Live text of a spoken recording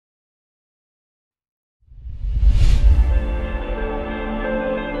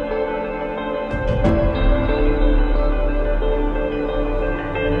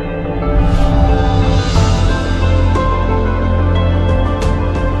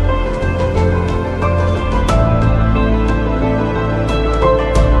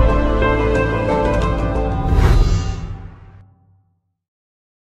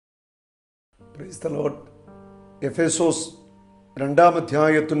എഫേസോസ് 2-ാം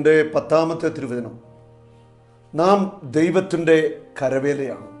അധ്യായത്തിൻ്റെ 10-ാമത്തെ തിരുവചനം. നാം ദൈവത്തിൻ്റെ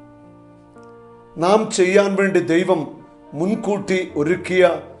കരവേലയാണ്. നാം ചെയ്യാൻ വേണ്ടി ദൈവം മുൻകൂട്ടി ഒരുക്കിയ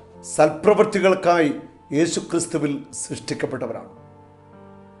സൽപ്രവൃത്തികൾക്കായി യേശുക്രിസ്തുവിൽ സൃഷ്ടിക്കപ്പെട്ടവരാണ്.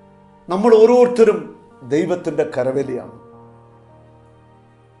 നമ്മൾ ഓരോരുത്തരും ദൈവത്തിൻ്റെ കരവേലയാണ്.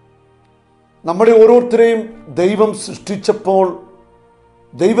 നമ്മളെ ഓരോരുത്തരെയും ദൈവം സൃഷ്ടിച്ചപ്പോൾ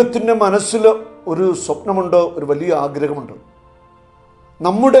ദൈവത്തിൻ്റെ മനസ്സിൽ ഒരു സ്വപ്നമുണ്ട്, ഒരു വലിയ ആഗ്രഹമുണ്ട്.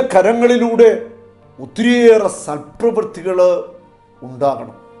 നമ്മുടെ കരങ്ങളിലൂടെ ഒത്തിരിയേറെ സൽപ്രവൃത്തികൾ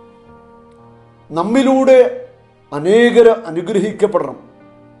ഉണ്ടാകണം. നമ്മിലൂടെ അനേകര് അനുഗ്രഹിക്കപ്പെടണം.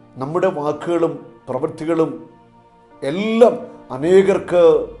 നമ്മുടെ വാക്കുകളും പ്രവൃത്തികളും എല്ലാം അനേകർക്ക്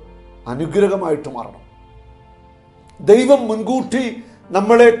അനുഗ്രഹമായിട്ട് മാറണം. ദൈവം മുൻകൂട്ടി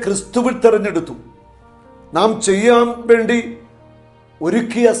നമ്മളെ ക്രിസ്തുവിൽ തിരഞ്ഞെടുത്തു. നാം ചെയ്യാൻ വേണ്ടി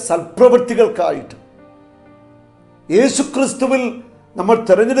ഒരുക്കിയ സൽപ്രവൃത്തികൾക്കായിട്ട്. യേശുക്രിസ്തുവിൽ നമ്മൾ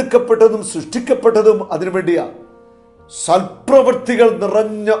തിരഞ്ഞെടുക്കപ്പെട്ടതും സൃഷ്ടിക്കപ്പെട്ടതും അതിനുവേണ്ടിയാണ്. സൽപ്രവൃത്തികൾ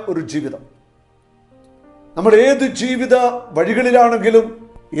നിറഞ്ഞ ഒരു ജീവിതം. നമ്മൾ ഏത് ജീവിത വഴികളിലാണെങ്കിലും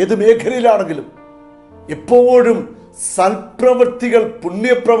ഏത് മേഖലയിലാണെങ്കിലും എപ്പോഴും സൽപ്രവൃത്തികൾ,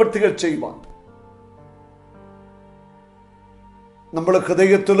 പുണ്യപ്രവൃത്തികൾ ചെയ്യുവാൻ നമ്മൾ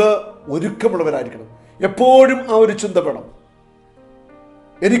ഹൃദയത്തിൽ ഒരുക്കമുള്ളവരായിരിക്കണം. എപ്പോഴും ആ ഒരു ചിന്ത വേണം.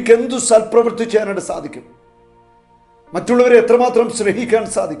 എനിക്കെന്തു സൽപ്രവൃത്തി ചെയ്യാനായിട്ട് സാധിക്കും? മറ്റുള്ളവരെ എത്രമാത്രം സ്നേഹിക്കാൻ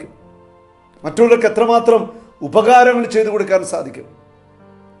സാധിക്കും? മറ്റുള്ളവർക്ക് എത്രമാത്രം ഉപകാരങ്ങൾ ചെയ്തു കൊടുക്കാൻ സാധിക്കും?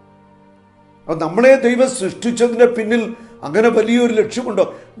 അപ്പം നമ്മളെ ദൈവം സൃഷ്ടിച്ചതിൻ്റെ പിന്നിൽ അങ്ങനെ വലിയൊരു ലക്ഷ്യമുണ്ടോ?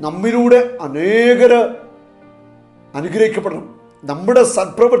 നമ്മിലൂടെ അനേകര് അനുഗ്രഹിക്കപ്പെടണം. നമ്മുടെ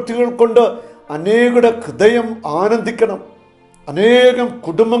സൽപ്രവൃത്തികൾ കൊണ്ട് അനേകരുടെ ഹൃദയം ആനന്ദിക്കണം. അനേകം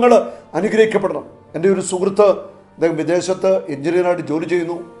കുടുംബങ്ങൾ അനുഗ്രഹിക്കപ്പെടണം. എൻ്റെ ഒരു സുഹൃത്ത്, അദ്ദേഹം വിദേശത്ത് എഞ്ചിനീയറായിട്ട് ജോലി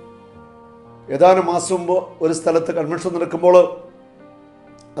ചെയ്യുന്നു. ഏതാനും മാസം മുമ്പ് ഒരു സ്ഥലത്ത് കൺവെൻഷൻ നടക്കുമ്പോൾ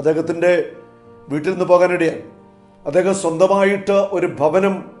അദ്ദേഹത്തിൻ്റെ വീട്ടിൽ നിന്ന് പോകാനിടയായി. അദ്ദേഹം സ്വന്തമായിട്ട് ഒരു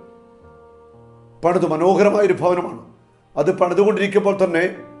ഭവനം പണിതു. മനോഹരമായൊരു ഭവനമാണ്. അത് പണിതുകൊണ്ടിരിക്കുമ്പോൾ തന്നെ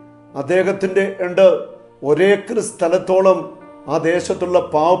അദ്ദേഹത്തിൻ്റെ ഒരേക്കർ സ്ഥലത്തോളം ആ ദേശത്തുള്ള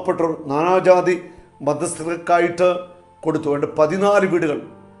പാവപ്പെട്ടവർ, നാനാജാതി മതസ്ഥർക്കായിട്ട് കൊടുത്തു. 14 വീടുകൾ.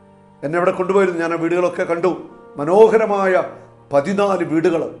 എന്നെ അവിടെ കൊണ്ടുപോയിരുന്നു. ഞാൻ ആ വീടുകളൊക്കെ കണ്ടു. മനോഹരമായ 14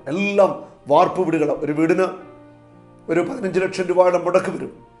 വീടുകൾ, എല്ലാം വാർപ്പ് വീടുകൾ. ഒരു വീടിന് ഒരു 15 ലക്ഷം രൂപയുടെ മുടക്ക്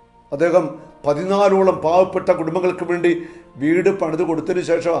വരും. അദ്ദേഹം 14ഓളം പാവപ്പെട്ട കുടുംബങ്ങൾക്ക് വേണ്ടി വീട് പണിത് കൊടുത്തതിന്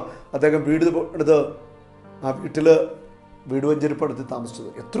ശേഷം അദ്ദേഹം വീട് പണിത് ആ വീട്ടിൽ വീട് വെഞ്ചരിപ്പെടുത്തി താമസിച്ചത്.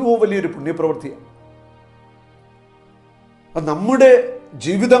 എത്രയോ വലിയൊരു പുണ്യപ്രവൃത്തിയാണ്. നമ്മുടെ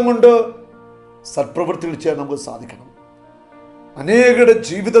ജീവിതം കൊണ്ട് സൽപ്രവൃത്തികൾ ചെയ്യാൻ നമുക്ക് സാധിക്കണം. അനേകരുടെ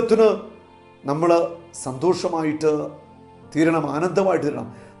ജീവിതത്തിന് നമ്മൾ സന്തോഷമായിട്ട് തീരണം, ആനന്ദമായിട്ട് തീരണം.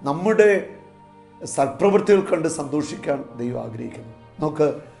 നമ്മുടെ സൽപ്രവൃത്തികൾ കണ്ട് സന്തോഷിക്കാൻ ദൈവം ആഗ്രഹിക്കുന്നു. നമുക്ക്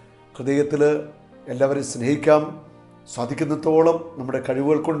ഹൃദയത്തിൽ എല്ലാവരെയും സ്നേഹിക്കാം. സാധിക്കുന്നിടത്തോളം നമ്മുടെ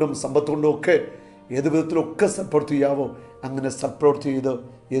കഴിവുകൾ കൊണ്ടും സമ്പത്ത് കൊണ്ടും ഒക്കെ ഏത് വിധത്തിലൊക്കെ സൽപ്രവൃത്തി ചെയ്യാവോ അങ്ങനെ സൽപ്രവൃത്തി ചെയ്ത്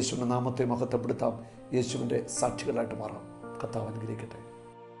യേശുവിൻ്റെ നാമത്തെ മഹത്വപ്പെടുത്താം. യേശുവിൻ്റെ സാക്ഷികളായിട്ട് മാറാം. കർത്താവ് അനുഗ്രഹിക്കട്ടെ.